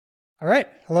All right.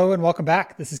 Hello and welcome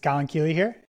back. This is Colin Keeley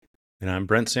here. And I'm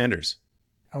Brent Sanders.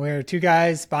 And we're two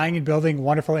guys buying and building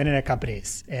wonderful internet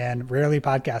companies and rarely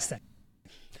podcasting.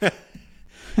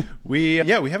 We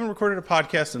haven't recorded a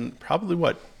podcast in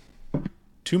probably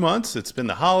 2 months. It's been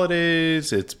the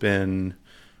holidays. It's been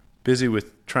busy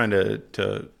with trying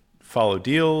to follow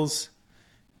deals.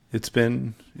 It's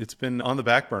been on the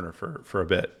back burner for a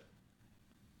bit.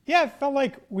 Yeah, it felt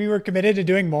like we were committed to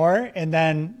doing more. And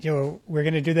then, we're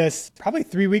going to do this probably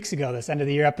 3 weeks ago, this end of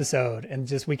the year episode. And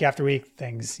just week after week,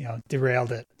 things,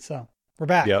 derailed it. So we're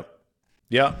back. Yep.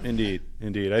 Yeah, indeed.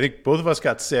 I think both of us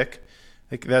got sick.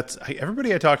 Like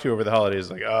everybody I talked to over the holidays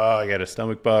is like, oh, I got a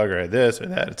stomach bug or this or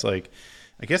that. It's like,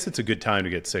 I guess it's a good time to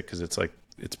get sick because it's like,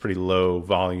 it's pretty low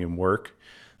volume work.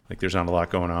 Like there's not a lot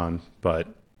going on, but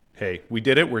hey, we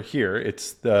did it. We're here.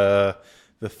 It's the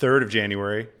 3rd of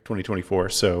January, 2024.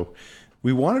 So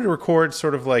we wanted to record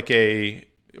sort of like a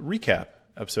recap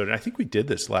episode. And I think we did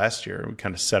this last year. We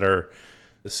kind of set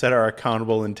our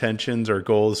accountable intentions or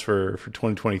goals for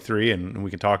 2023, and we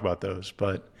can talk about those.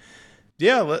 But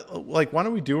yeah, why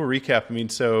don't we do a recap? I mean,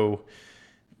 so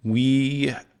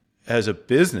we, as a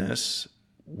business,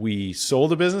 we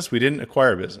sold a business. We didn't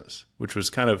acquire a business, which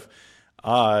was kind of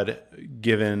odd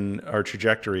given our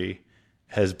trajectory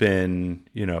has been,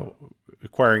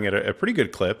 acquiring at a pretty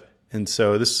good clip. And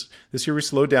so this year we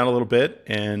slowed down a little bit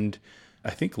and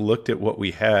I think looked at what we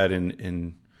had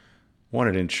and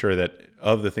wanted to ensure that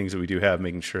of the things that we do have,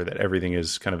 making sure that everything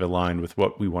is kind of aligned with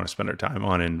what we want to spend our time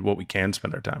on and what we can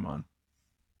spend our time on.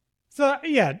 So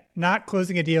yeah, not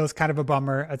closing a deal is kind of a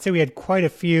bummer. I'd say we had quite a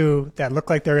few that looked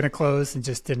like they were going to close and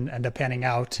just didn't end up panning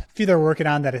out. A few that we're working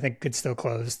on that I think could still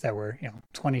close that were,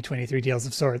 2023 deals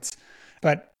of sorts.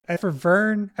 But for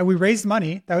Vern, we raised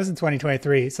money. That was in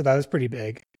 2023, so that was pretty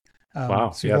big.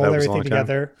 Wow. So we rolled everything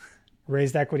together,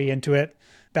 raised equity into it.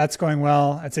 That's going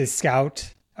well. I'd say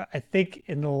Scout. I think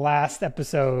in the last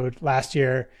episode last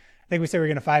year, I think we said we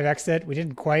were going to 5X it. We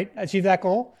didn't quite achieve that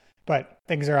goal, but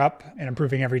things are up and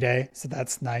improving every day. So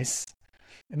that's nice.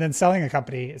 And then selling a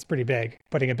company is pretty big.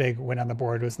 Putting a big win on the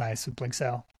board was nice with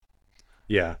BlinkSale.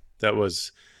 Yeah, that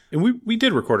was, and we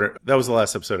did record it. That was the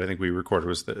last episode I think we recorded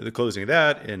was the closing of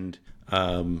that. And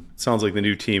sounds like the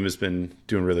new team has been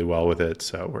doing really well with it.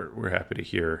 So we're happy to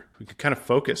hear. We could kind of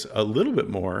focus a little bit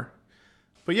more.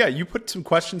 But yeah, you put some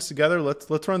questions together.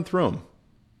 Let's run through them.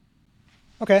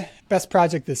 Okay. Best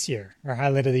project this year or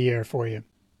highlight of the year for you?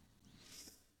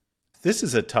 This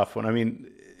is a tough one. I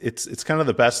mean, it's kind of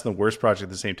the best and the worst project at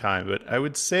the same time. But I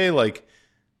would say like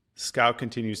Scout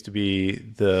continues to be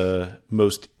the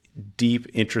most deep,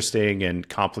 interesting, and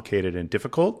complicated and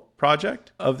difficult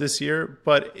project of this year.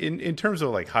 But in terms of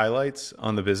like highlights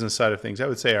on the business side of things, I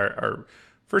would say our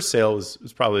first sale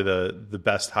was probably the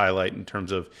best highlight in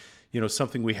terms of,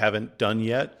 something we haven't done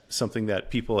yet, something that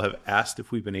people have asked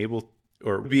if we've been able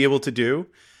or be able to do.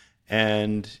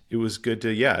 And it was good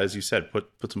to, as you said,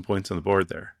 put some points on the board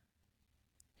there.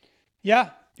 Yeah,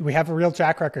 we have a real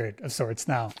track record of sorts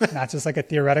now, not just like a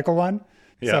theoretical one.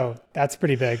 Yeah. So that's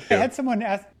pretty big. Yeah. I had someone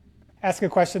ask a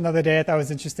question the other day I thought was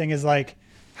interesting is like,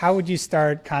 how would you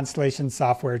start Constellation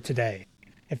software today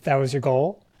if that was your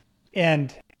goal?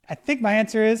 And I think my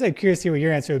answer is, I'm curious to see what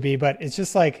your answer would be, but it's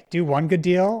just like do one good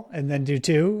deal and then do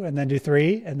two and then do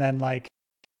three and then like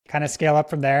kind of scale up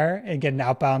from there and get an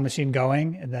outbound machine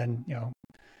going. And then,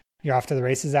 you're off to the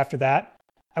races after that.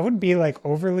 I wouldn't be like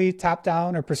overly top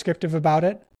down or prescriptive about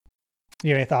it.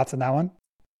 You have any thoughts on that one?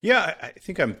 Yeah, I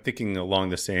think I'm thinking along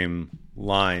the same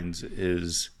lines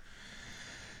is,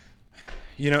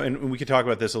 and we could talk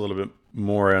about this a little bit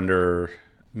more under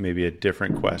maybe a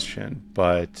different question,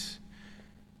 but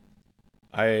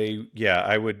I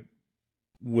would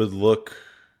look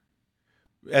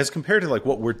as compared to like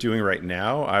what we're doing right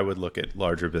now, I would look at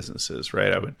larger businesses,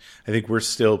 right? I think we're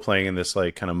still playing in this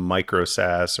like kind of micro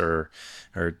SaaS or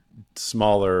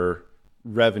smaller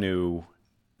revenue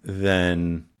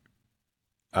than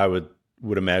I would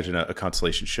imagine a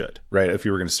Constellation should, right? If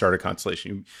you were going to start a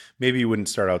Constellation, maybe you wouldn't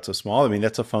start out so small. I mean,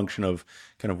 that's a function of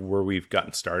kind of where we've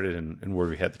gotten started and where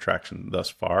we had the traction thus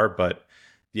far. But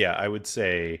yeah, I would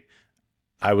say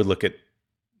I would try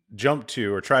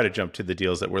to jump to the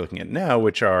deals that we're looking at now,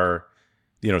 which are,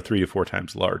 3 to 4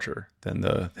 times larger than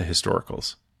the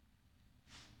historicals.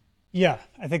 Yeah,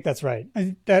 I think that's right.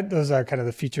 Those are kind of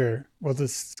the future. We'll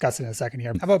discuss it in a second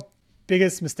here. How about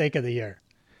biggest mistake of the year?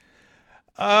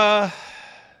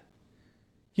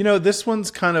 This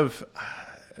one's kind of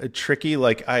tricky.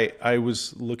 Like I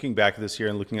was looking back this year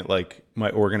and looking at like my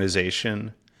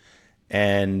organization,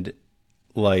 and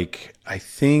like I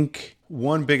think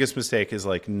one biggest mistake is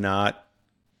like not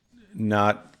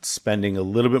spending a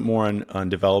little bit more on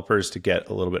developers to get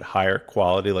a little bit higher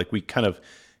quality. Like we kind of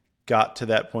got to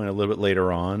that point a little bit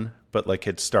later on, but like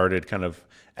had started kind of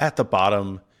at the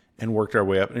bottom and worked our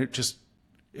way up. And it just,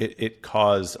 it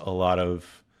caused a lot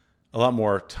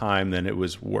more time than it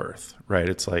was worth, right?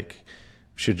 It's like,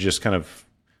 should just kind of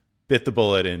bit the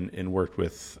bullet and worked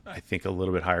with, I think, a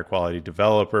little bit higher quality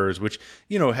developers, which,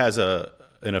 has an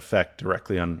effect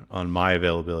directly on my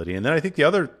availability. And then I think the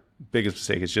other biggest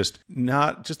mistake is just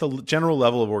the general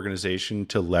level of organization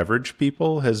to leverage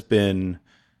people has been,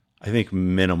 I think,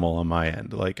 minimal on my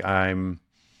end. Like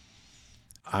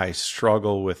I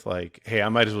struggle with like, hey, I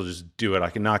might as well just do it. I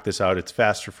can knock this out. It's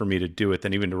faster for me to do it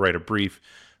than even to write a brief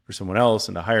for someone else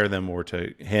and to hire them or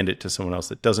to hand it to someone else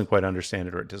that doesn't quite understand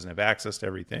it or it doesn't have access to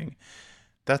everything.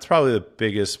 That's probably the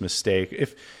biggest mistake.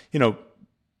 If,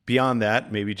 beyond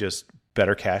that, maybe just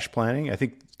better cash planning. I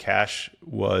think cash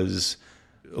was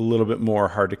a little bit more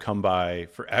hard to come by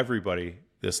for everybody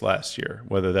this last year,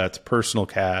 whether that's personal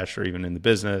cash or even in the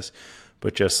business,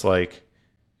 but just like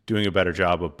doing a better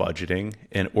job of budgeting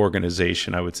and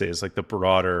organization, I would say, is like the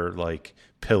broader like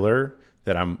pillar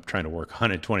that I'm trying to work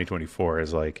on in 2024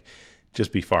 is like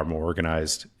just be far more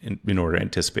organized in order to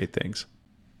anticipate things.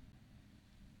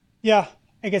 Yeah,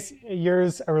 I guess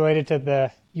yours are related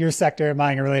to your sector,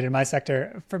 mine are related to my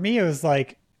sector. For me, it was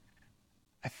like,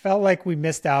 I felt like we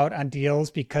missed out on deals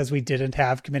because we didn't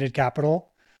have committed capital.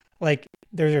 Like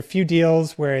there's a few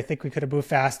deals where I think we could have moved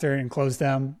faster and closed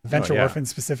them, Venture Orphan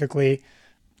specifically,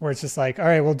 where it's just like, all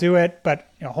right, we'll do it,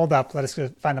 but hold up, let us go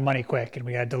find the money quick. And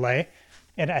we had delay.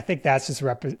 And I think that's just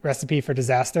a recipe for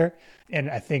disaster. And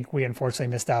I think we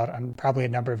unfortunately missed out on probably a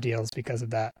number of deals because of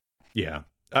that. Yeah,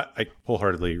 I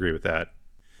wholeheartely agree with that.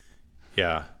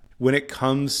 Yeah. When it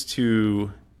comes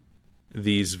to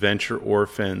these venture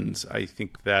orphans, I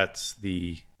think it's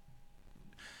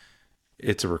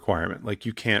a requirement. Like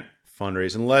you can't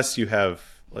fundraise unless you have,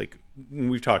 like,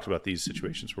 we've talked about these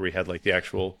situations where we had like the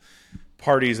actual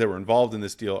parties that were involved in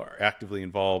this deal are actively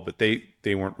involved, but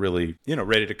they weren't really,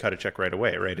 ready to cut a check right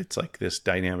away, right? It's like this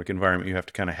dynamic environment. You have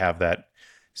to kind of have that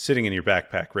sitting in your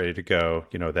backpack, ready to go,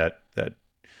 that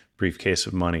briefcase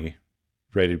of money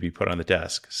ready to be put on the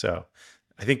desk. So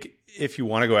I think if you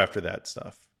want to go after that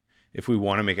stuff, if we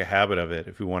want to make a habit of it,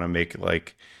 if we want to make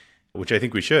like, which I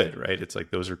think we should, right? It's like,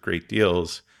 those are great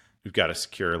deals. We've got to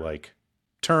secure like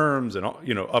terms and,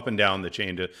 up and down the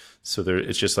chain so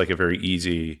it's just like a very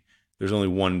easy, there's only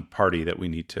one party that we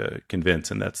need to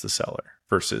convince, and that's the seller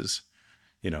versus,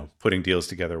 putting deals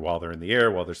together while they're in the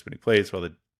air, while they're spinning plates, while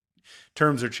the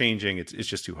terms are changing. It's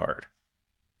just too hard.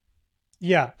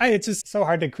 Yeah. It's just so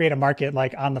hard to create a market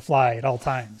like on the fly at all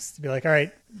times to be like, all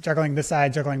right, juggling this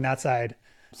side, juggling that side.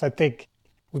 So I think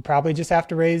we probably just have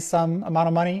to raise some amount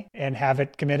of money and have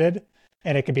it committed.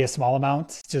 And it could be a small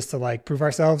amount just to like prove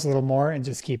ourselves a little more and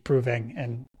just keep proving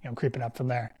and, creeping up from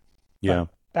there. Yeah. But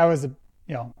that was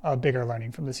a bigger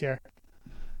learning from this year.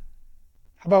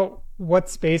 How about what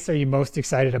space are you most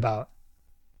excited about?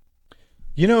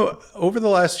 Over the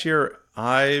last year,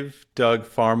 I've dug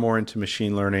far more into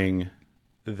machine learning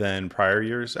than prior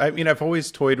years. I mean, I've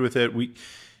always toyed with it. We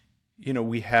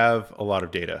have a lot of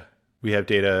data. We have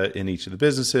data in each of the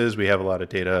businesses. We have a lot of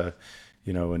data,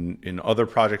 in other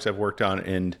projects I've worked on,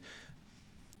 and,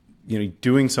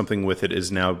 doing something with it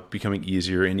is now becoming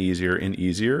easier and easier and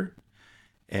easier.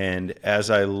 And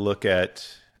as I look at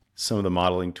some of the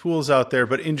modeling tools out there,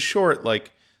 but in short,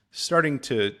 like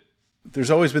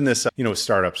there's always been this,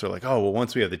 startups are like, oh, well,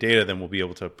 once we have the data, then we'll be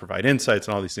able to provide insights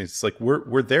and all these things. It's like,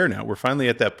 we're there now. We're finally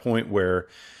at that point where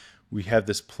we have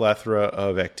this plethora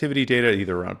of activity data,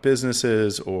 either around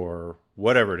businesses or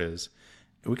whatever it is,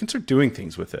 and we can start doing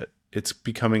things with it. It's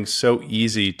becoming so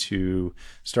easy to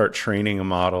start training a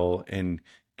model and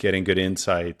getting good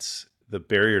insights. The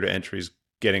barrier to entry is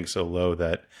getting so low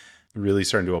that really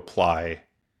starting to apply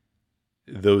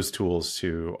those tools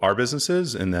to our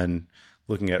businesses and then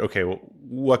looking at, okay, well,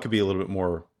 what could be a little bit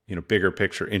more, bigger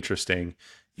picture, interesting,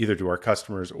 either to our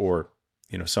customers or,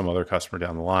 some other customer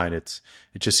down the line. It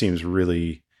just seems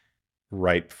really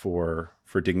ripe for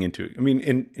digging into. I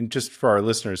mean, and just for our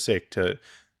listeners' sake, to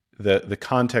the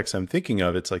context I'm thinking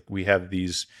of, it's like we have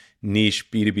these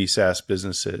niche B2B SaaS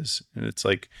businesses, and it's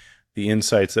like the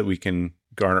insights that we can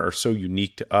garner are so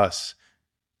unique to us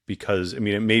because, I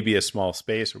mean, it may be a small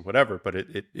space or whatever, but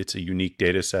it's a unique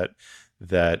data set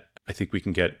that I think we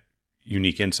can get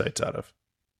unique insights out of.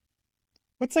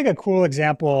 What's like a cool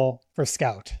example for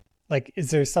Scout? Like,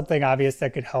 is there something obvious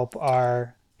that could help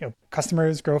our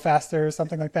customers grow faster or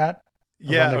something like that?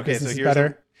 Yeah. Okay.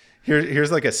 So here's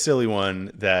like a silly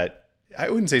one that I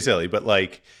wouldn't say silly, but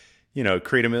like,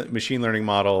 create a machine learning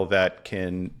model that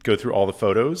can go through all the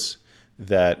photos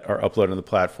that are uploaded on the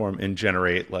platform and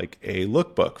generate like a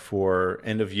lookbook for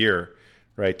end of year,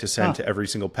 right? To send to every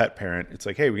single pet parent. It's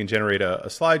like, hey, we can generate a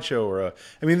slideshow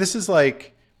this is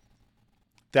like,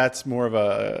 that's more of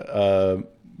a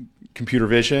computer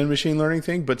vision machine learning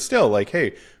thing, but still like,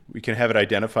 hey, we can have it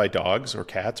identify dogs or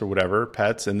cats or whatever,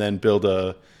 pets, and then build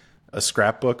a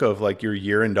scrapbook of like your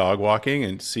year in dog walking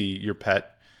and see your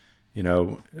pet,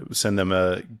 send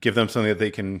them give them something that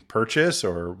they can purchase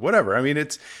or whatever. I mean,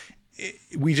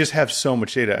 we just have so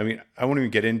much data. I mean, I won't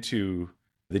even get into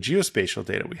the geospatial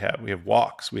data we have. We have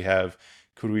walks.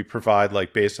 Could we provide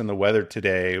like based on the weather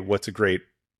today, what's a great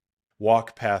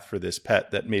walk path for this pet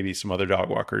that maybe some other dog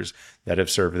walkers that have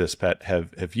served this pet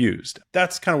have used.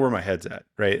 That's kind of where my head's at,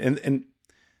 right? And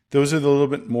those are the little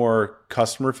bit more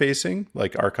customer facing.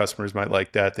 Like our customers might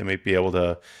like that. They might be able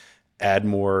to add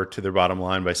more to their bottom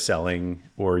line by selling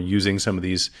or using some of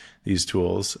these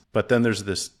tools. But then there's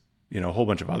this, whole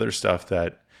bunch of other stuff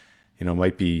that,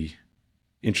 might be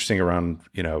interesting around,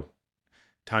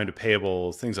 time to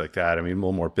payables, things like that. I mean, a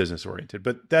little more business oriented,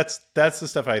 but that's the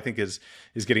stuff I think is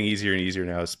getting easier and easier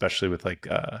now, especially with like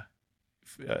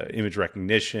image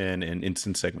recognition and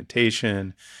instant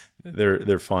segmentation.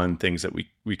 They're fun things that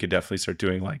we could definitely start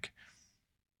doing, like,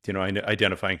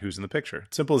 identifying who's in the picture.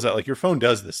 Simple as that. Like your phone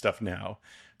does this stuff now,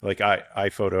 like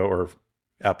iPhoto or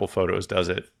Apple Photos does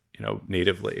it,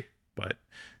 natively, but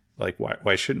like,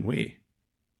 why shouldn't we?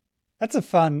 That's a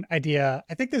fun idea.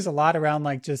 I think there's a lot around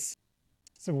like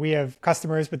so we have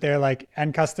customers, but they're like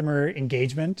end customer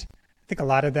engagement. I think a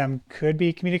lot of them could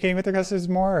be communicating with their customers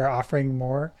more or offering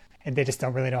more, and they just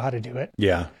don't really know how to do it.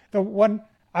 Yeah. The one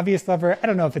obvious lever, I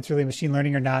don't know if it's really machine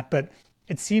learning or not, but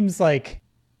it seems like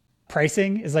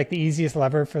pricing is like the easiest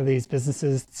lever for these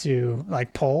businesses to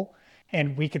like pull.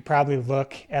 And we could probably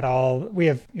look at we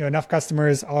have enough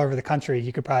customers all over the country.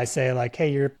 You could probably say like,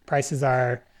 hey, your prices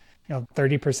are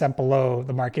 30% below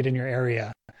the market in your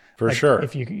area. For like, sure.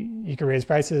 If you could raise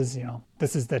prices,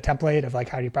 this is the template of like,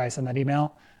 how do you price on that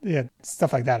email? Yeah,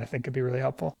 stuff like that I think could be really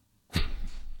helpful.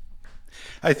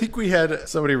 I think we had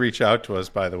somebody reach out to us,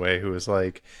 by the way, who was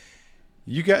like,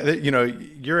 you got,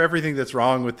 you're everything that's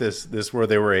wrong with this where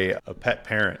they were a pet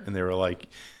parent. And they were like,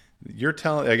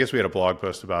 I guess we had a blog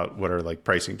post about what are like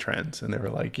pricing trends. And they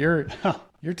were like, you're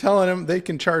telling them they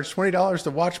can charge $20 to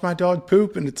watch my dog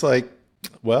poop. And it's like,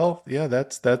 well, yeah,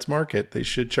 that's market. They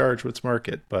should charge what's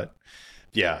market. But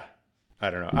yeah,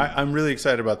 I don't know. I'm really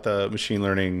excited about the machine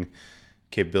learning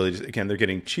capabilities. Again, they're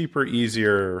getting cheaper,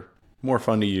 easier, more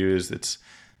fun to use.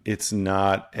 It's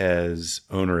not as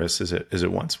onerous as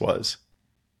it once was.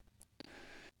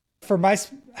 For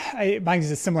mine's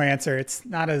a similar answer. It's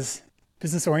not as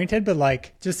business oriented, but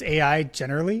like just AI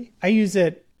generally, I use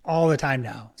it all the time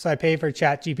now. So I pay for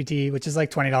ChatGPT, which is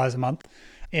like $20 a month.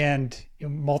 And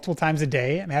multiple times a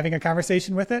day, I'm having a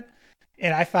conversation with it.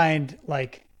 And I find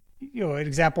like, an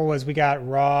example was we got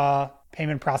raw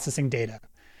payment processing data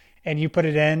and you put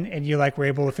it in and you like were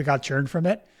able to figure out churn from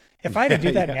it. If I had to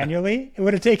do that manually, it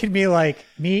would have taken me like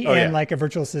a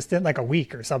virtual assistant, like a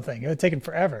week or something. It would have taken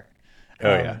forever.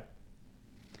 Or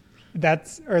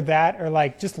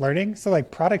like just learning. So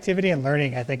like productivity and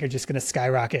learning, I think are just going to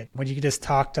skyrocket when you can just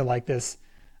talk to like this,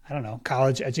 I don't know,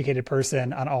 college educated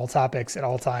person on all topics at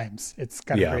all times. It's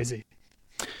kind of crazy.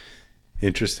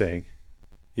 Interesting.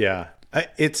 Yeah.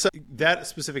 It's that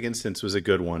specific instance was a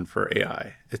good one for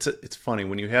AI. It's funny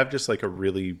when you have just like a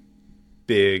really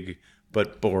big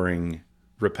but boring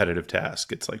repetitive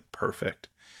task. It's like perfect.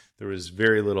 There was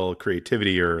very little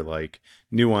creativity or like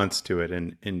nuance to it.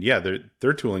 And yeah,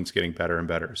 their tooling's getting better and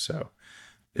better. So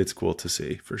it's cool to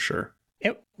see for sure.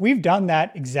 We've done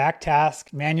that exact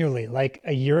task manually like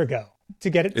a year ago to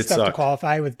get it stuff to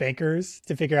qualify with bankers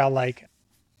to figure out like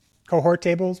cohort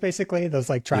tables, basically those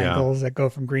like triangles that go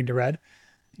from green to red.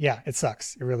 Yeah, it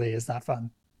sucks. It really is not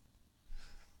fun.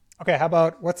 Okay, how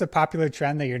about what's a popular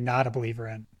trend that you're not a believer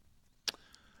in?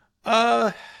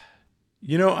 On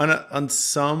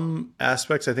some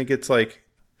aspects, I think it's like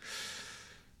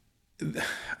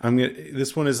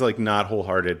this one is like not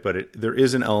wholehearted, but there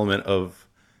is an element of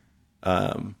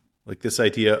like this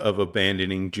idea of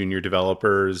abandoning junior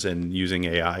developers and using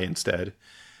AI instead.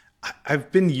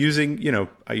 I've been using,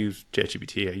 I use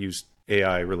ChatGPT, I use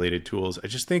AI related tools. I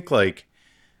just think like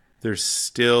there's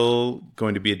still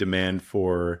going to be a demand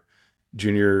for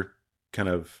junior kind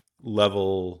of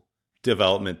level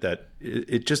development that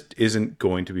it just isn't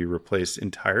going to be replaced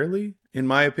entirely, in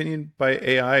my opinion, by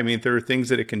AI. I mean, there are things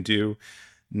that it can do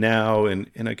now. And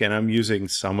again, I'm using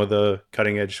some of the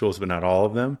cutting edge tools, but not all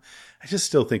of them. I just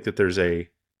still think that there's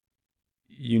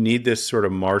you need this sort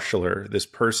of marshaller, this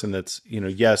person that's,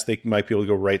 yes, they might be able to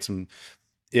go write some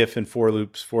if and for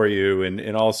loops for you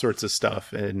and all sorts of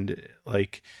stuff. And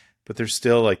like, but there's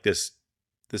still like this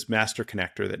master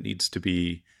connector that needs to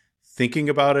be thinking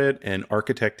about it and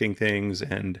architecting things.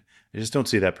 And I just don't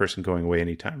see that person going away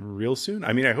anytime real soon.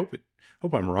 I mean, I hope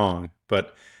I'm wrong,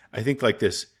 but I think like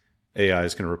this AI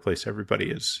is going to replace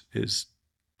everybody is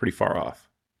pretty far off.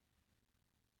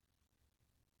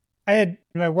 I had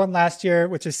my one last year,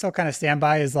 which is still kind of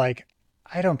standby, is like,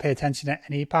 I don't pay attention to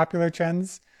any popular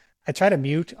trends. I try to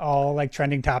mute all like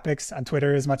trending topics on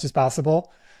Twitter as much as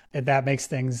possible. And that makes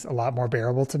things a lot more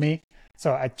bearable to me.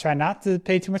 So I try not to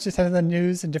pay too much attention to the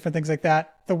news and different things like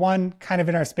that. The one kind of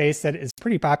in our space that is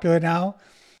pretty popular now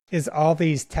is all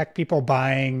these tech people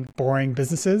buying boring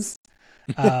businesses.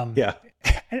 Yeah.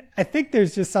 I think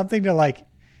there's just something to like,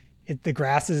 the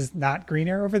grass is not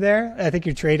greener over there. I think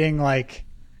you're trading like,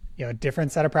 a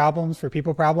different set of problems for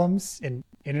people problems, and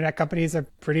internet companies are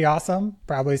pretty awesome.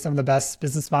 Probably some of the best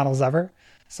business models ever.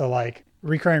 So like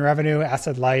recurring revenue,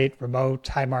 asset light, remote,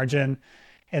 high margin.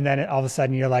 And then all of a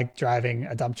sudden you're like driving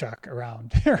a dump truck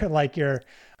around or like you're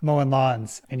mowing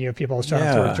lawns and you have people showing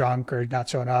up to work drunk or not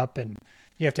showing up. And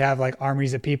you have to have like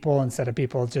armies of people instead of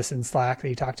people just in Slack that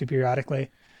you talk to periodically.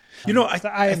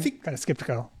 I think kind of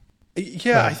skeptical.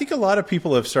 Yeah. I think a lot of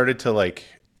people have started to like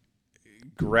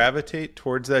gravitate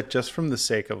towards that just from the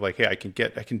sake of like, hey, I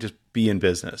can just be in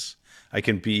business. I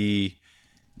can be,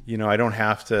 I don't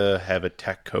have to have a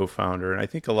tech co-founder. And I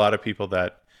think a lot of people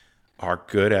that are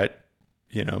good at,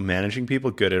 managing people,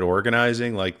 good at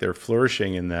organizing, like they're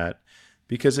flourishing in that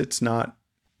because it's not,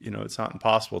 it's not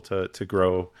impossible to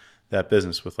grow that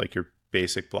business with like your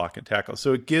basic block and tackle.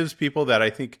 So it gives people that I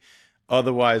think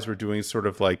otherwise we're doing sort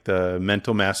of like the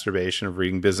mental masturbation of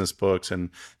reading business books and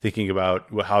thinking about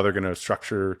how they're going to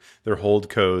structure their hold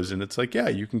codes. And it's like, yeah,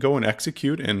 you can go and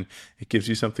execute and it gives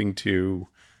you something to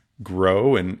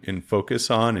grow and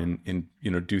focus on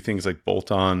and do things like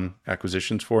bolt-on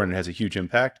acquisitions for, and it has a huge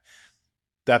impact.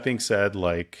 That being said,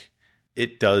 like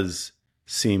it does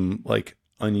seem like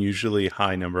unusually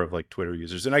high number of like Twitter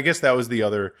users. And I guess that's the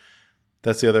other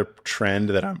trend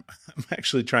that I'm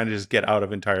actually trying to just get out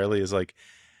of entirely is like,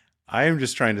 I am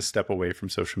just trying to step away from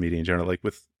social media in general. Like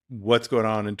with what's going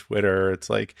on in Twitter, it's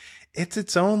like, it's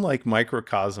its own like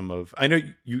microcosm of, I know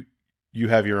you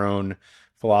have your own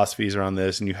philosophies around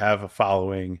this and you have a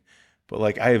following, but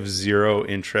like I have zero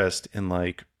interest in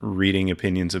like reading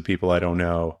opinions of people I don't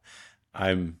know.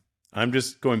 I'm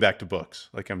just going back to books.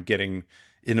 Like I'm getting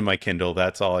into my Kindle.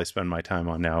 That's all I spend my time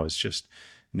on now is just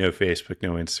no Facebook,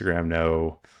 no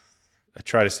Instagram, I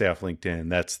try to stay off LinkedIn.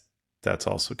 That's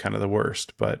also kind of the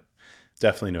worst, but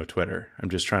definitely no Twitter. I'm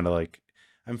just trying to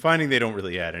I'm finding they don't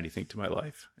really add anything to my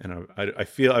life. And I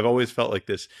feel, I've always felt like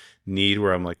this need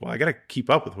where I'm like, well, I got to keep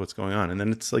up with what's going on. And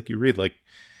then it's like, you read like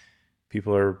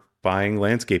people are buying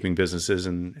landscaping businesses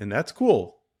and that's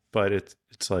cool. But it's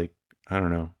like, I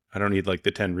don't know. I don't need like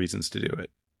the 10 reasons to do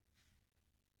it.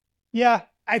 Yeah.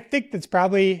 I think that's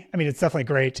probably, it's definitely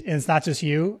great. And it's not just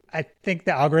you. I think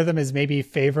the algorithm is maybe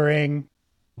favoring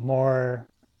more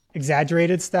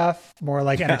exaggerated stuff, more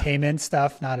like entertainment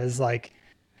stuff, not as like,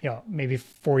 maybe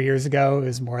 4 years ago it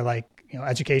was more like,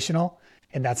 educational,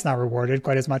 and that's not rewarded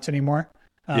quite as much anymore.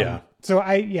 So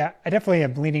I definitely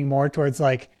am leaning more towards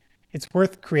like, it's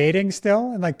worth creating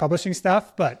still and like publishing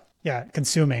stuff, but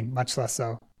consuming much less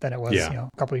so than it was, a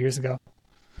couple of years ago.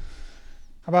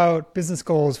 How about business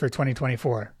goals for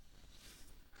 2024?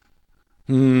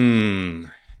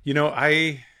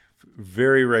 I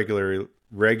very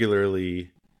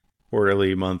regularly,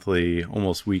 quarterly, monthly,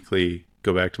 almost weekly,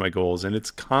 go back to my goals, and it's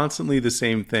constantly the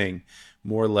same thing: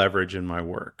 more leverage in my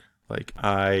work.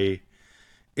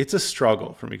 It's a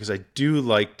struggle for me because I do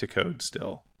like to code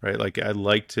still, right? Like I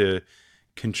like to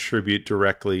contribute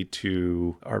directly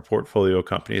to our portfolio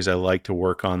companies. I like to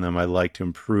work on them. I like to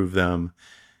improve them.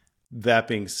 That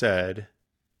being said,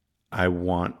 I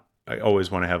always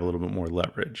want to have a little bit more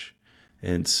leverage.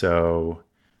 And so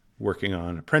working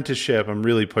on apprenticeship, I'm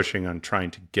really pushing on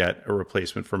trying to get a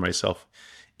replacement for myself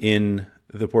in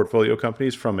the portfolio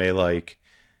companies from the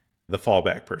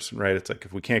fallback person, right? It's like,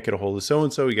 if we can't get a hold of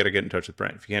so-and-so, you got to get in touch with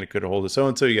Brent. If you can't get a hold of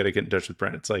so-and-so, you got to get in touch with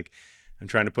Brent. It's like, I'm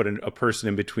trying to put a person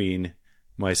in between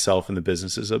myself and the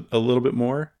businesses a little bit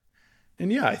more.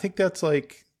 And I think that's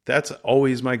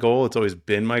always my goal. It's always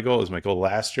been my goal. It was my goal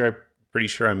last year. I'm pretty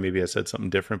sure I said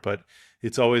something different, but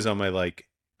it's always on my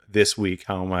this week,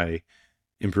 how am I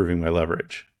improving my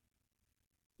leverage?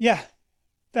 Yeah.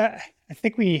 I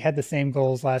think we had the same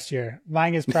goals last year.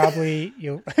 Mine is probably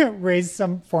raise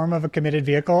some form of a committed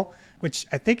vehicle, which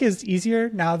I think is easier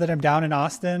now that I'm down in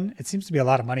Austin. It seems to be a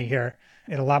lot of money here.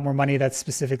 and a lot more money that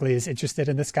specifically is interested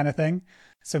in this kind of thing.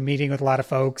 So meeting with a lot of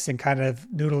folks and kind of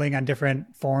noodling on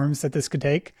different forms that this could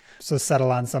take. So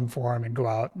settle on some form and go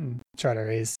out and try to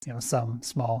raise, some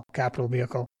small capital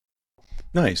vehicle.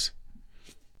 Nice.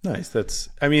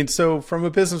 So from a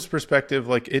business perspective,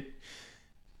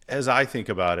 as I think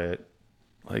about it,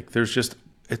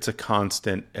 it's a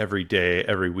constant every day,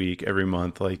 every week, every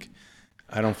month.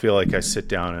 I don't feel like I sit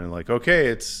down and okay,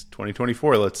 it's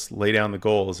 2024. Let's lay down the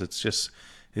goals. It's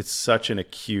such an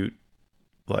acute,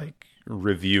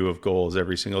 review of goals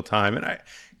every single time. And I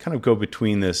kind of go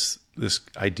between this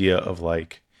idea of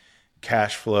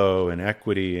cash flow and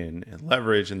equity and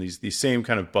leverage and these same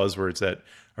kind of buzzwords that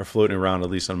are floating around, at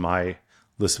least on my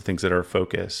list of things that are a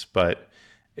focus. But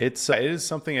it is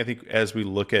something I think as we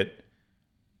look at,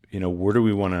 where do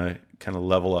we want to kind of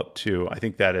level up to? I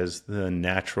think that is the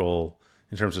natural,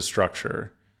 in terms of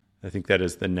structure, I think that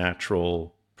is the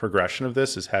natural progression of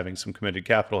this, is having some committed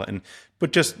capital.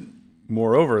 But just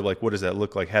moreover, what does that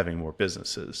look like having more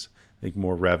businesses? I think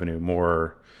more revenue,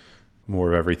 more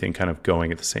of everything kind of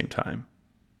going at the same time.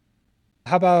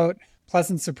 How about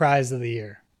pleasant surprise of the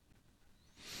year?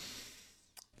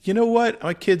 You know what?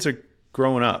 My kids are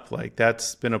growing up.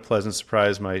 That's been a pleasant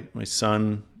surprise. My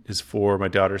son is 4, my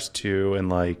daughter's 2,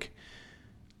 and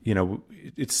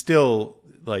it's still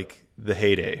the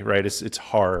heyday, right? It's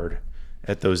hard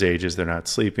at those ages. They're not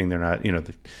sleeping. They're not,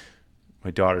 my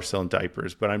daughter's still in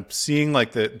diapers, but I'm seeing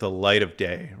the light of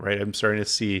day, right? I'm starting to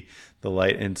see the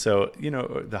light. And so,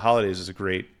 the holidays is a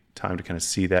great time to kind of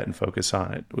see that and focus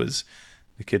on it.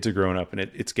 The kids are growing up and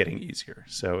it's getting easier.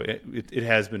 So it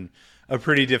has been a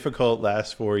pretty difficult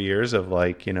last 4 years of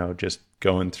just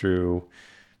going through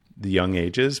the young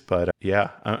ages. But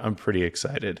I'm pretty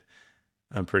excited.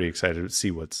 I'm pretty excited to see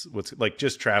what's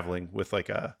just traveling with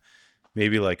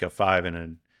maybe a 5 and a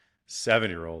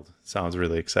 7-year-old sounds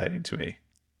really exciting to me.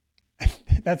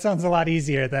 That sounds a lot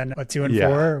easier than a 2 and 4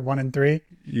 or 1 and 3.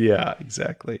 Yeah,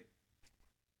 exactly.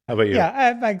 How about you?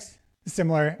 Yeah, I have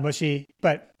similar mushy,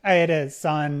 but I had a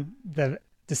son the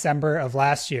December of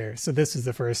last year. So this is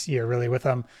the first year really with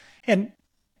him. And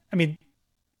I mean,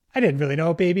 I didn't really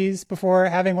know babies before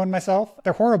having one myself.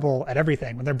 They're horrible at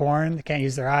everything. When they're born, they can't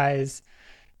use their eyes,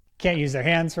 can't use their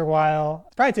hands for a while.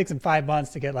 It probably takes them 5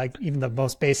 months to get even the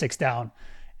most basics down.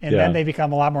 And then they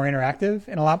become a lot more interactive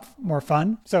and a lot more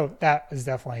fun. So that is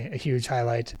definitely a huge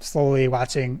highlight. Slowly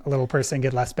watching a little person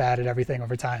get less bad at everything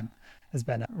over time has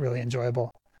been really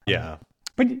enjoyable. Yeah.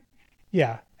 But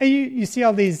yeah, you see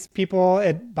all these people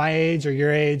at my age or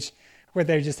your age where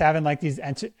they're just having these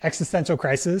existential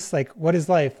crises. What is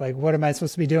life? What am I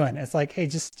supposed to be doing? It's hey,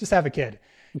 just have a kid.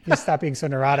 Just stop being so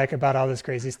neurotic about all this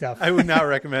crazy stuff. I would not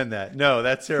recommend that. No,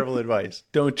 that's terrible advice.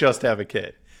 Don't just have a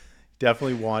kid.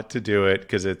 Definitely want to do it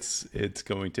because it's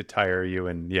going to tire you.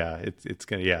 And it's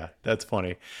going to, that's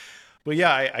funny. But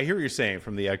I hear what you're saying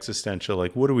from the existential,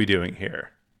 what are we doing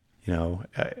here?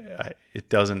 It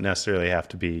doesn't necessarily have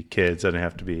to be kids. It doesn't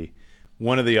have to be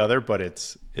one or the other, but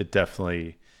it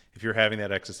definitely, if you're having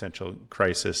that existential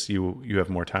crisis, you have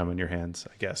more time on your hands,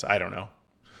 I guess. I don't know.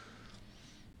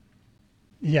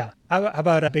 Yeah. How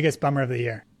about a biggest bummer of the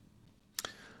year?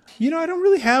 I don't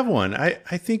really have one.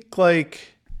 I think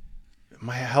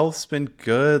my health's been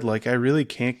good. I really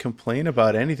can't complain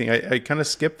about anything. I kind of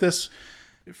skipped this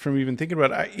from even thinking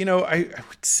about it. I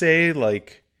would say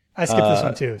I skipped this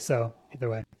one too. So either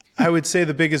way, I would say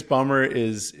the biggest bummer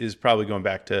is probably going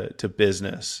back to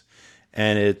business,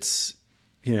 and it's,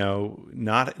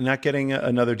 not getting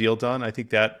another deal done. I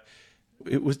think that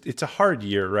it's a hard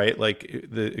year, right?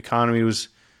 The economy was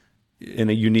in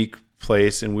a unique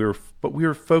place and we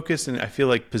were focused and I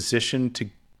feel positioned to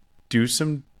do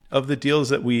some of the deals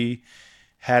that we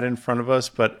had in front of us,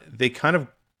 but they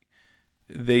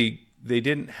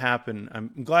didn't happen.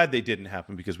 I'm glad they didn't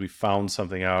happen because we found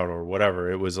something out or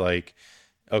whatever. It was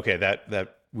okay,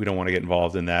 that we don't want to get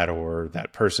involved in that, or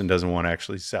that person doesn't want to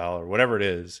actually sell or whatever it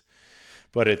is.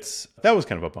 But that was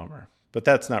kind of a bummer, but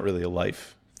that's not really a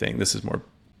life thing. This is more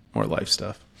life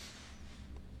stuff.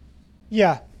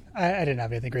 Yeah. I didn't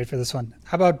have anything great for this one.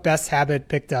 How about best habit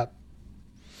picked up?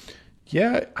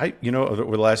 Yeah,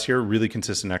 over the last year, really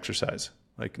consistent exercise.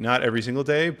 Not every single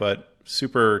day, but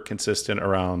super consistent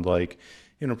around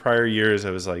prior years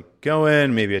I was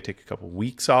going, maybe I take a couple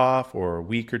weeks off or a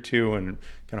week or two and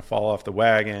kind of fall off the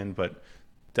wagon, but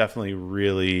definitely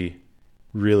really,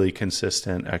 really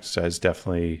consistent exercise.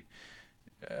 Definitely,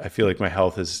 I feel my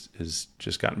health has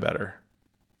just gotten better.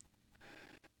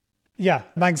 Yeah,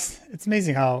 it's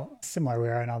amazing how similar we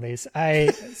are in all these.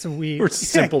 We're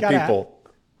simple people.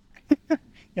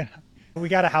 Yeah. We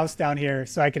got a house down here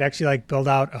so I could actually build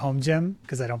out a home gym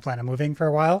because I don't plan on moving for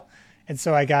a while. And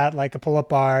so I got like a pull-up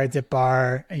bar, a dip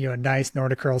bar, a nice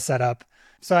Nordic curl setup.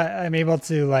 So I'm able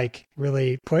to like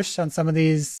really push on some of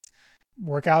these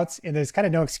workouts, and there's kind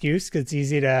of no excuse because it's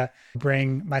easy to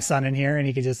bring my son in here and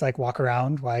he can just like walk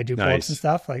around while I do pull-ups and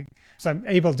stuff. Like, so I'm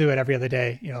able to do it every other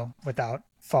day, without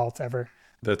fault ever.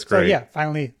 That's great. So yeah,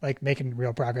 finally like making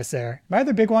real progress there. My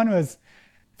other big one was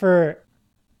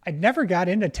I never got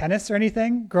into tennis or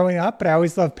anything growing up, but I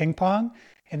always loved ping pong.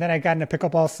 And then I got into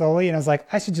pickleball slowly and I was like,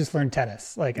 I should just learn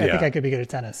tennis. Like, I think I could be good at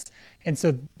tennis. And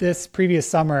so this previous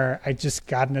summer, I just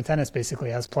got into tennis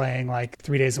basically. I was playing like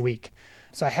 3 days a week.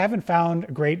 So I haven't found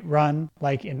a great run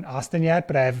like in Austin yet,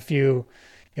 but I have a few,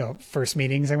 first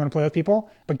meetings I want to play with people.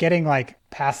 But getting like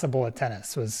passable at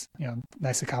tennis was,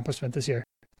 nice accomplishment this year.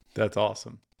 That's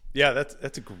awesome. Yeah,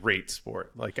 that's a great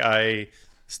sport. Like I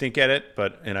stink at it,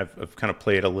 and I've kind of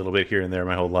played a little bit here and there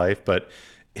my whole life, but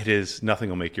nothing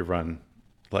will make you run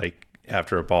like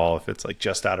after a ball if it's like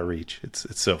just out of reach.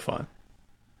 It's so fun.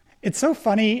 It's so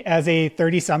funny as a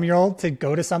 30-some-year-old to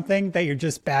go to something that you're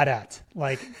just bad at,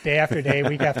 like day after day,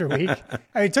 week after week.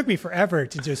 It took me forever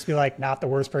to just be like not the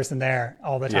worst person there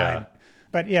all the time. Yeah.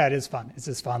 But yeah, it is fun. It's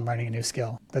just fun learning a new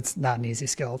skill. That's not an easy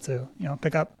skill to,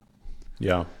 pick up.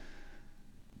 Yeah.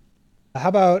 How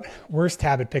about worst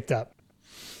habit picked up?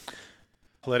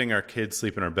 Letting our kids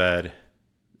sleep in our bed.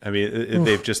 I mean,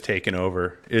 they've just taken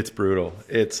over. It's brutal.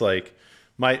 It's like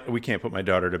we can't put my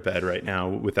daughter to bed right now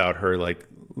without her. Like,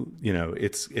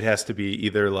 it has to be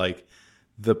either like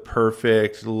the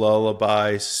perfect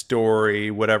lullaby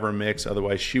story, whatever mix.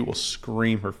 Otherwise she will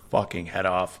scream her fucking head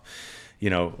off,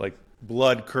 like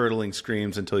blood curdling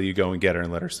screams until you go and get her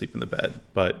and let her sleep in the bed.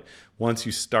 But once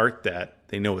you start that,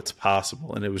 they know it's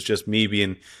possible. And it was just me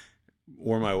being,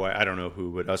 or my wife, I don't know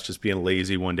who, but us just being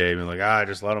lazy one day, being like,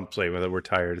 just let them play with it. We're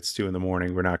tired. It's 2 a.m.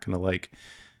 We're not going to like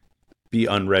be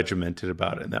unregimented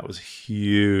about it. And that was a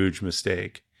huge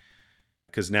mistake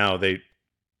because now they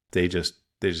just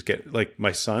get like,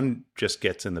 my son just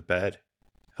gets in the bed.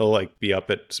 He'll like be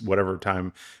up at whatever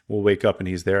time. We'll wake up and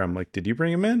he's there. I'm like, did you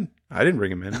bring him in? I didn't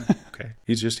bring him in. Okay.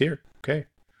 He's just here. Okay.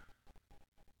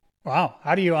 Wow.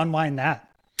 How do you unwind that?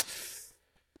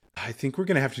 I think we're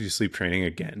going to have to do sleep training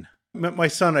again. My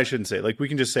son, I shouldn't say, like we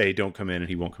can just say, don't come in, and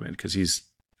he won't come in because he's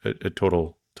a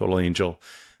total angel.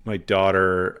 My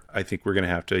daughter, I think we're going to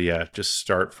have to, just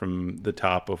start from the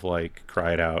top of like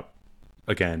cry it out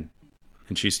again.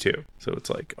 And she's 2. So it's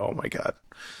like, oh my God,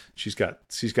 she's got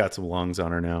some lungs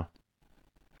on her now.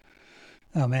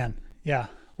 Oh man. Yeah.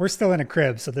 We're still in a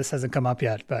crib, so this hasn't come up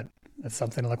yet, but that's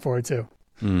something to look forward to.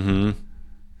 Mm-hmm.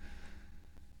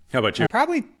 How about you?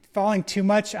 Probably falling too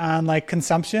much on like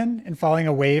consumption and falling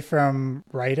away from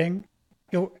writing.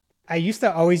 I used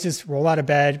to always just roll out of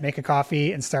bed, make a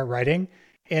coffee and start writing.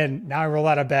 And now I roll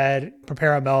out of bed,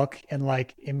 prepare a milk and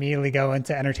like immediately go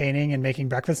into entertaining and making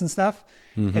breakfast and stuff.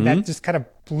 Mm-hmm. And that just kind of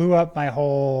blew up my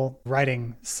whole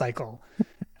writing cycle.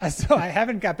 So I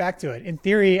haven't got back to it. In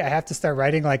theory, I have to start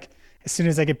writing like as soon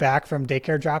as I get back from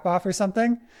daycare drop off or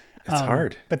something. It's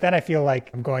hard. But then I feel like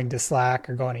I'm going to Slack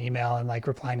or going to email and like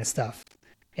replying to stuff.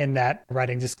 And that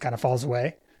writing just kind of falls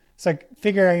away. So like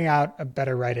figuring out a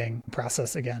better writing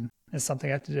process again is something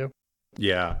I have to do.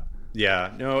 Yeah.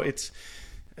 No,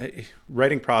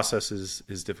 writing process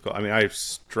is difficult. I mean, I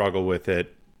struggle with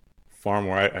it far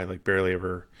more. I like barely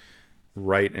ever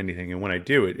write anything. And when I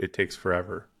do, it takes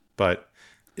forever. But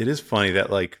it is funny that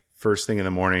like first thing in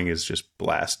the morning is just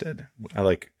blasted.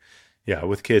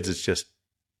 With kids, it's just,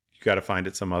 you got to find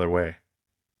it some other way.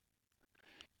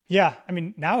 Yeah. I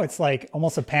mean, now it's like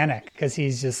almost a panic because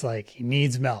he's just like, he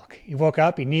needs milk. He woke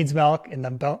up, he needs milk, and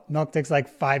the milk takes like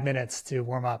 5 minutes to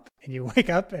warm up. And you wake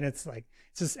up and it's like,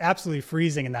 it's just absolutely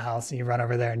freezing in the house and you run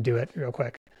over there and do it real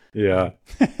quick. Yeah.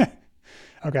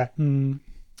 Okay.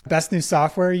 Best new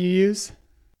software you use?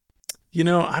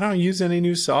 I don't use any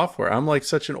new software. I'm like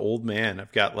such an old man.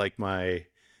 I've got like I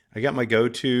got my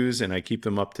go-tos and I keep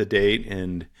them up to date.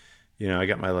 And, I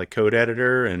got my like code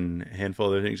editor and a handful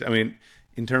of other things. I mean,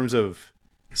 in terms of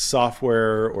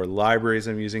software or libraries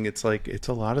I'm using, it's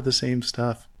a lot of the same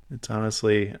stuff. It's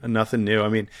honestly nothing new. I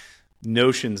mean,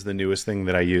 Notion's the newest thing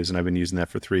that I use, and I've been using that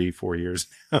for 3-4 years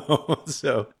now.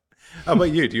 So how about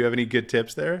you? Do you have any good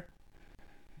tips there?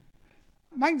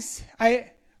 I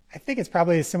think it's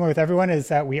probably similar with everyone, is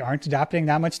that we aren't adopting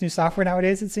that much new software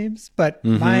nowadays, it seems. But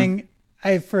mine,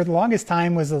 I for the longest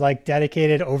time was a like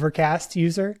dedicated Overcast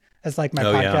user as like my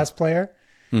podcast player.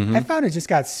 Mm-hmm. I found it just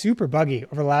got super buggy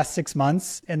over the last 6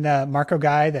 months, and the Marco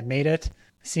guy that made it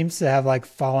seems to have like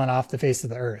fallen off the face of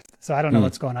the earth. So I don't know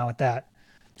what's going on with that.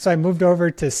 So I moved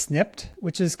over to Snipped,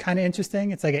 which is kind of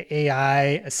interesting. It's like an AI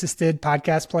assisted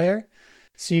podcast player.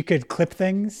 So you could clip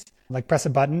things like press a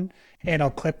button and it'll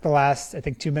clip the last, I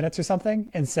think, 2 minutes or something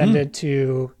and send it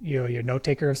to your note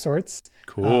taker of sorts.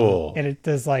 Cool. And it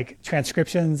does like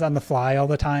transcriptions on the fly all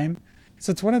the time.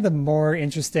 So it's one of the more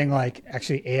interesting, like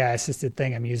actually AI assisted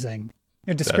thing I'm using.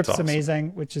 Descript's awesome.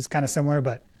 amazing, which is kind of similar,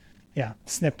 but yeah,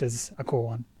 Snipped is a cool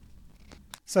one.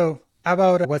 So how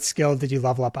about what skill did you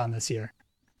level up on this year?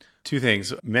 Two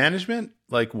things. Management,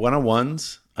 like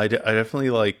one-on-ones. I definitely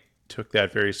like took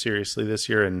that very seriously this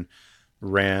year and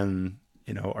ran,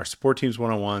 our support teams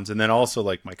one-on-ones. And then also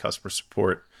like my customer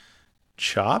support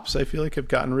chops, I feel like have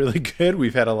gotten really good.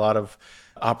 We've had a lot of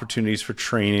opportunities for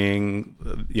training,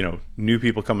 new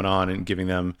people coming on and giving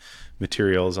them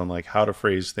materials on like how to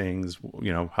phrase things,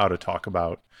 how to talk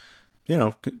about,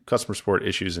 customer support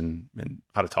issues and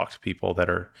how to talk to people that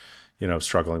are,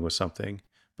 struggling with something.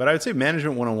 But I would say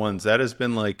management one-on-ones, that has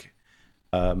been like,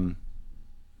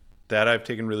 that I've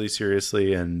taken really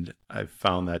seriously. And I've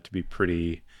found that to be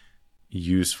pretty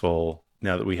useful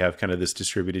now that we have kind of this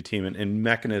distributed team and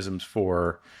mechanisms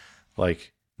for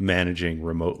like managing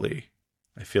remotely.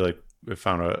 I feel like we've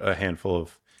found a handful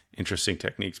of interesting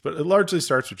techniques, but it largely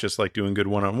starts with just like doing good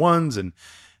one-on-ones and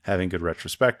having good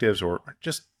retrospectives or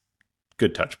just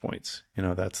good touch points.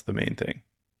 That's the main thing.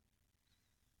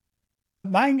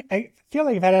 Mine, I feel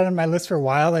like I've had it on my list for a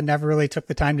while and never really took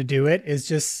the time to do it, is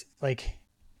just like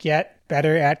get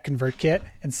better at ConvertKit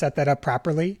and set that up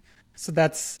properly. So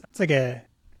it's like a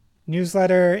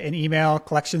newsletter and email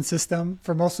collection system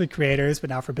for mostly creators, but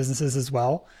now for businesses as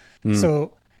well.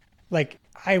 So like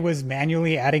I was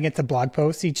manually adding it to blog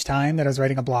posts each time that I was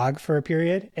writing a blog for a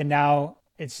period. And now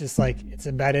it's just like, it's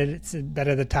embedded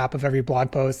at the top of every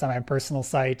blog post on my personal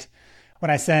site. When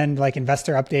I send like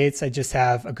investor updates, I just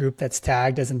have a group that's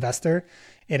tagged as investor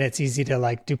and it's easy to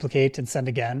like duplicate and send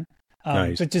again.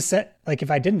 Nice. But just like if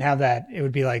I didn't have that, it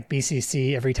would be like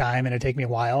BCC every time and it'd take me a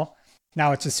while.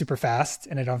 Now it's just super fast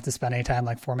and I don't have to spend any time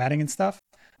like formatting and stuff.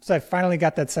 So I finally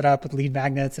got that set up with lead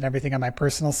magnets and everything on my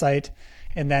personal site.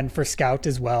 And then for Scout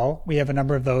as well, we have a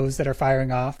number of those that are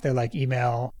firing off. They're like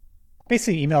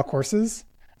basically email courses.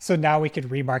 So now we could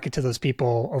remarket to those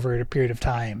people over a period of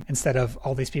time instead of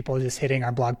all these people just hitting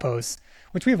our blog posts,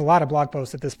 which we have a lot of blog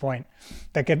posts at this point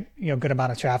that get, good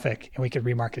amount of traffic and we could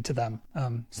remarket to them.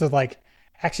 So like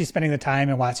actually spending the time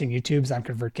and watching YouTubes on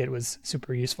ConvertKit was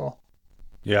super useful.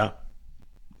 Yeah.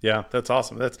 Yeah. That's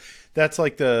awesome. That's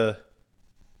like the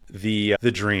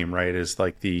dream, right? Is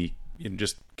like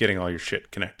just getting all your shit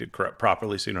connected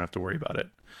properly so you don't have to worry about it.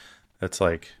 That's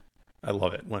like, I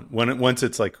love it. Once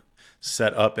it's like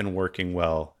set up and working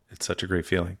well, it's such a great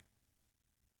feeling.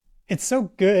 It's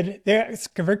so good.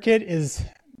 ConvertKit is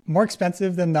more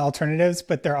expensive than the alternatives,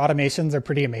 but their automations are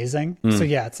pretty amazing. So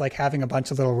yeah, it's like having a bunch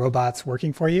of little robots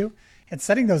working for you. And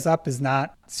setting those up is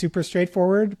not super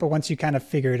straightforward, but once you kind of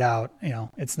figure it out,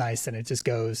 it's nice and it just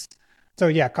goes. So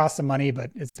yeah, it costs some money,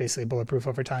 but it's basically bulletproof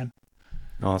over time.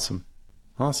 Awesome.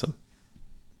 On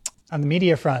the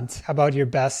media front, how about your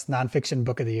best nonfiction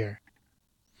book of the year?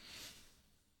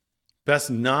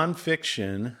 Best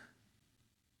nonfiction.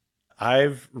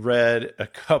 I've read a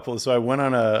couple. So I went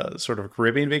on a sort of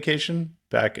Caribbean vacation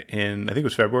back in, I think it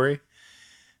was February.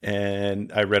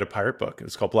 And I read a pirate book. It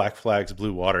was called Black Flags,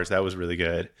 Blue Waters. That was really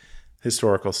good.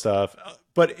 Historical stuff.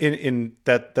 But in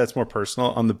that's more personal.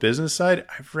 On the business side,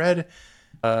 I've read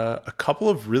a couple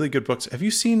of really good books. Have you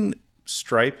seen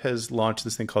Stripe has launched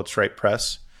this thing called Stripe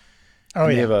Press? Oh,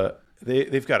 and yeah.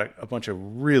 They've got a bunch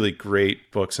of really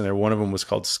great books in there. One of them was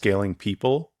called Scaling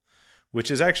People, which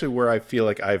is actually where I feel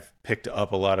like I've picked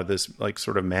up a lot of this like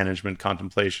sort of management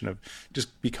contemplation of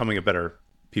just becoming a better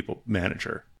people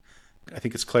manager. I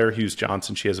think it's Claire Hughes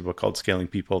Johnson. She has a book called Scaling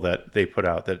People that they put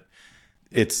out that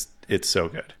it's so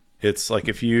good. It's like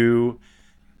if you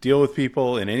deal with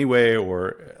people in any way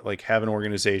or like have an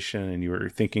organization and you are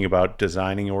thinking about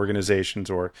designing organizations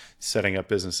or setting up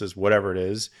businesses, whatever it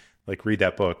is, like read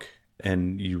that book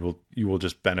and you will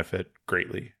just benefit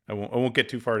greatly. I won't get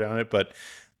too far down it, but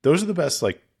those are the best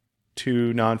like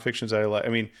two nonfictions I like. I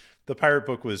mean, the pirate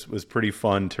book was pretty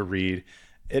fun to read.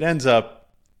 It ends up,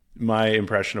 my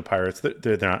impression of pirates,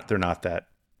 they're not that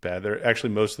bad. They're actually,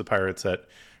 most of the pirates that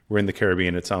were in the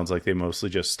Caribbean, it sounds like they mostly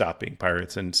just stopped being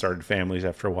pirates and started families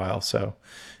after a while. So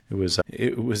it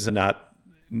was not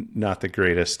the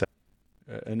greatest,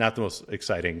 not the most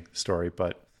exciting story,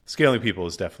 but Scaling People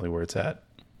is definitely where it's at.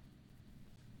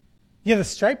 Yeah, the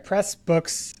Stripe Press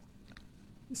books.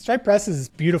 Stripe Press is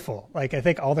beautiful. Like I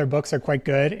think all their books are quite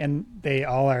good, and they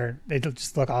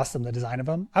just look awesome. The design of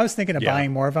them. I was thinking of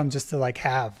buying more of them just to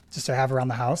have around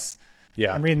the house.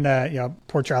 Yeah, I'm reading the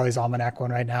Poor Charlie's Almanac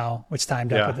one right now, which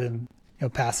timed up with him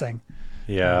passing.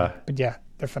 Yeah, but yeah,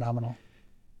 they're phenomenal.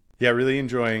 Yeah, really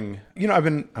enjoying. I've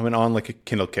been on like a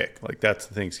Kindle kick. Like that's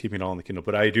the things keeping it all on the Kindle.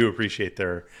 But I do appreciate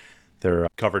their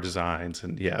cover designs,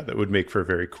 and yeah, that would make for a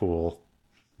very cool,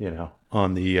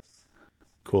 on the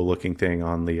cool looking thing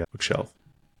on the bookshelf.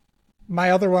 My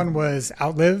other one was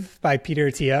Outlive by Peter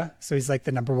Attia. So he's like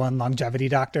the number one longevity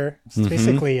doctor. It's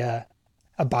basically a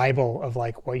Bible of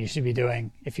like what you should be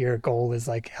doing if your goal is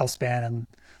like health span and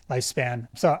lifespan.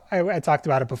 So I talked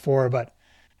about it before, but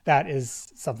that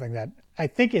is something that I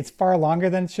think it's far longer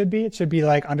than it should be. It should be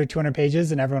like under 200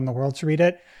 pages and everyone in the world should read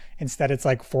it. Instead, it's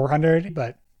like 400,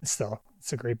 but still,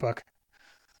 it's a great book.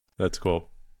 That's cool.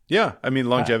 Yeah, I mean,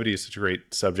 longevity is such a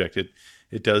great subject.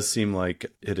 It does seem like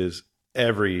it is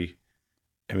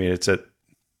it's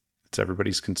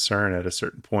everybody's concern at a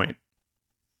certain point.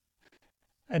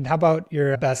 And how about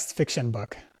your best fiction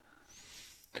book?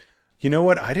 You know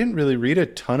what? I didn't really read a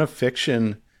ton of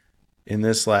fiction in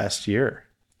this last year.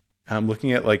 I'm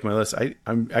looking at like my list.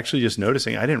 I'm actually just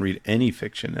noticing I didn't read any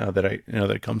fiction now that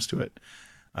it comes to it.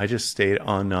 I just stayed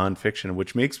on nonfiction,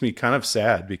 which makes me kind of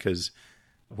sad because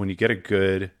when you get a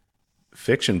good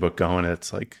fiction book going,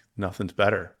 it's like nothing's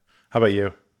better. How about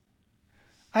you?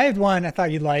 I had one I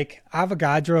thought you'd like,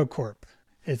 Avogadro Corp.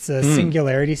 It's a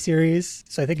Singularity series,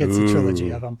 so I think it's a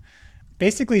trilogy of them.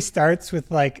 Basically starts with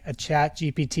like a Chat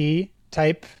GPT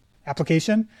type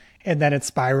application, and then it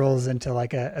spirals into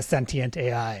like a sentient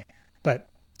AI. But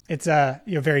it's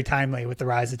very timely with the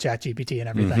rise of Chat GPT and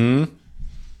everything. Mm-hmm.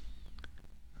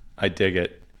 I dig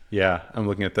it. Yeah, I'm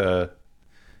looking at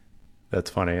that's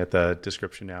funny, at the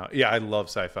description now. Yeah, I love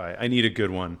sci-fi. I need a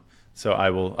good one, so I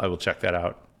will check that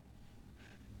out.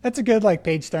 That's a good like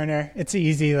page turner. It's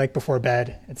easy like before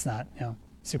bed. It's not,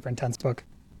 super intense book.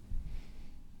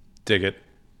 Dig it.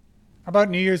 How about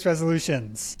New Year's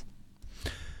resolutions?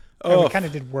 Oh, we kind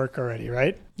of did work already,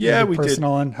 right? Yeah, we did.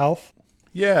 Personal and health.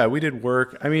 Yeah, we did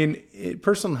work. I mean,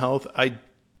 personal health, I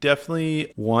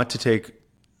definitely want to take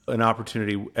an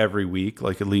opportunity every week,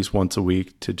 like at least once a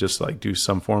week, to just like do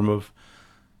some form of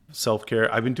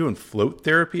self-care. I've been doing float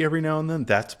therapy every now and then.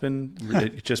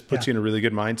 It just puts you in a really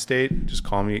good mind state. Just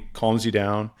calms you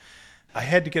down. I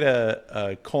had to get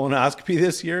a colonoscopy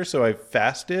this year, so I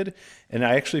fasted, and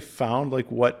I actually found like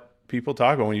what people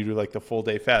talk about when you do like the full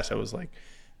day fast. I was like,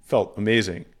 felt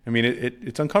amazing. I mean,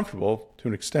 it's uncomfortable to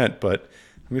an extent, but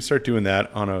I'm gonna start doing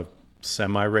that on a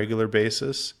semi-regular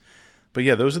basis. But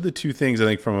yeah, those are the two things I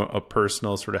think from a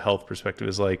personal sort of health perspective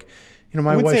is like,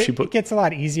 my wife, it gets a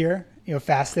lot easier.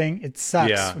 Fasting, it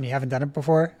sucks when you haven't done it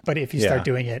before, but if you start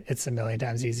doing it, it's a million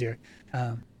times easier.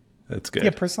 That's good.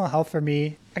 Yeah, personal health for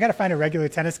me, I got to find a regular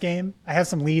tennis game. I have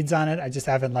some leads on it. I just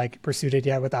haven't like pursued it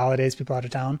yet with the holidays, people out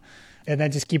of town, and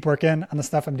then just keep working on the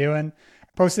stuff I'm doing.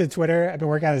 Posted to Twitter. I've been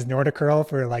working on this Nordic curl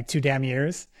for like 2 damn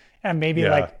years, and maybe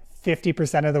like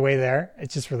 50% of the way there.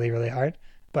 It's just really, really hard.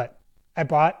 But I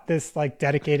bought this like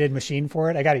dedicated machine for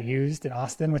it. I got it used in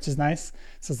Austin, which is nice.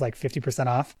 So it's like 50%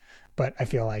 off. But I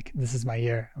feel like this is my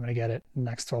year. I'm going to get it in the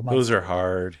next 12 months. Those are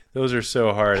hard. Those are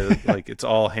so hard. Like it's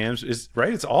all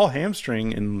right? It's all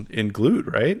hamstring and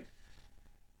glute, right?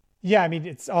 Yeah, I mean,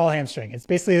 it's all hamstring. It's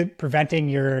basically preventing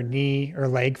your knee or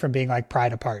leg from being like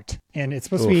pried apart. And it's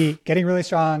supposed to be getting really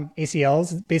strong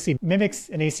ACLs. It basically mimics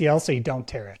an ACL so you don't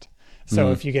tear it.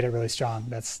 So if you get it really strong,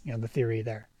 that's the theory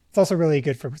there. It's also really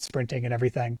good for sprinting and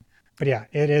everything. But yeah,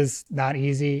 it is not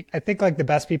easy. I think like the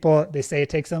best people, they say it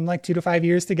takes them like 2 to 5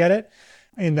 years to get it.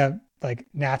 In the like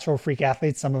natural freak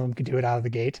athletes, some of them could do it out of the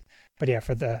gate. But yeah,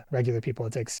 for the regular people,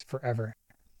 it takes forever.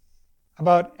 How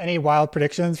about any wild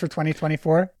predictions for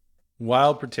 2024?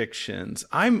 Wild predictions.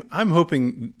 I'm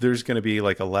hoping there's going to be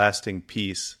like a lasting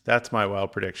peace. That's my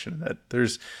wild prediction. That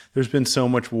there's been so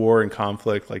much war and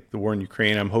conflict, like the war in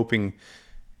Ukraine. I'm hoping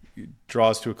it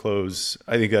draws to a close.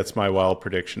 I think that's my wild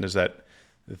prediction, is that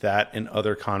and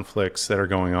other conflicts that are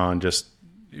going on just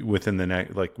within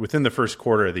the first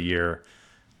quarter of the year,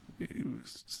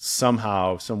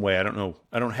 somehow, some way. I don't know.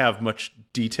 I don't have much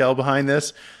detail behind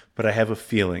this, but I have a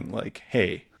feeling like,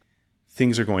 hey,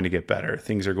 things are going to get better.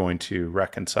 Things are going to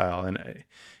reconcile. And,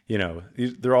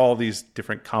 there are all these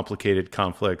different complicated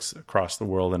conflicts across the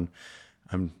world. And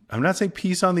I'm not saying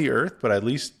peace on the earth, but at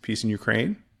least peace in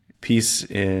Ukraine, peace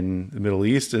in the Middle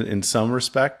East in some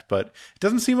respect. But it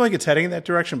doesn't seem like it's heading in that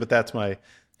direction. But that's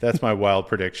my wild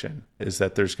prediction, is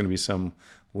that there's going to be some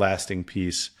lasting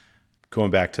peace going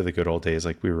back to the good old days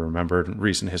like we remembered in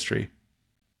recent history.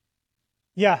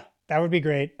 Yeah, that would be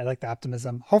great. I like the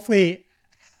optimism. Hopefully,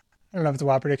 I don't know if it's a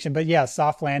wild prediction, but yeah,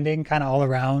 soft landing kind of all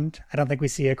around. I don't think we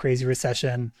see a crazy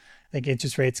recession. I think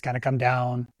interest rates kind of come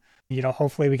down.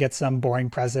 Hopefully we get some boring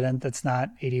president that's not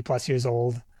 80 plus years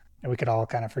old and we could all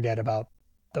kind of forget about.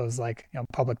 those like,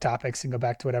 public topics and go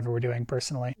back to whatever we're doing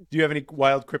personally. Do you have any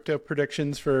wild crypto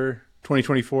predictions for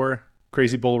 2024?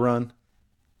 Crazy bull run?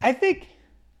 I think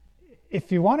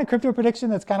if you want a crypto prediction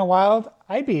that's kind of wild,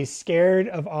 I'd be scared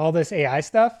of all this AI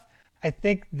stuff. I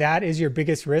think that is your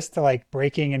biggest risk to like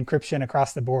breaking encryption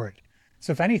across the board.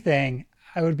 So if anything,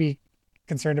 I would be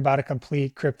concerned about a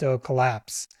complete crypto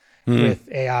collapse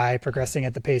with AI progressing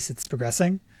at the pace it's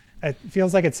progressing. It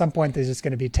feels like at some point there's just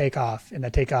going to be takeoff, and the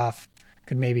takeoff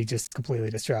could maybe just completely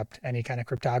disrupt any kind of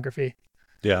cryptography.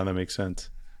 Yeah, that makes sense.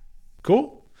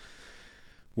 Cool.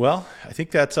 Well, I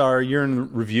think that's our year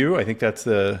in review. I think that's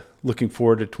the looking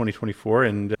forward to 2024,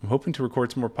 and I'm hoping to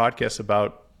record some more podcasts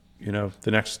about,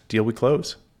 the next deal we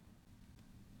close.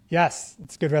 Yes,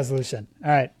 it's a good resolution.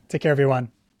 All right. Take care,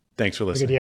 everyone. Thanks for listening.